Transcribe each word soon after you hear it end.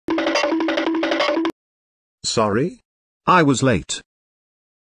Sorry? I was late.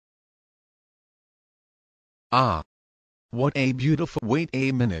 Ah. What a beautiful— Wait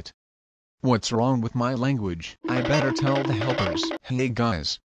a minute. What's wrong with my language? I better tell the helpers. Hey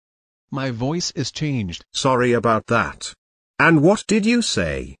guys. My voice is changed. Sorry about that. And what did you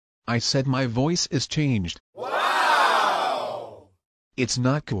say? I said my voice is changed. Wow! It's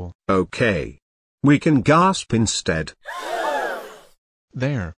not cool. Okay. We can gasp instead.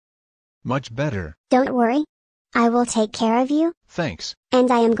 There. Much better. Don't worry. I will take care of you. Thanks.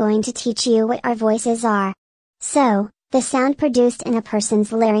 And I am going to teach you what our voices are. So, the sound produced in a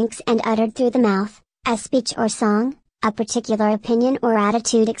person's larynx and uttered through the mouth, a speech or song, a particular opinion or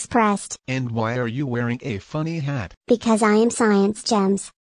attitude expressed. And why are you wearing a funny hat? Because I am Science Gems.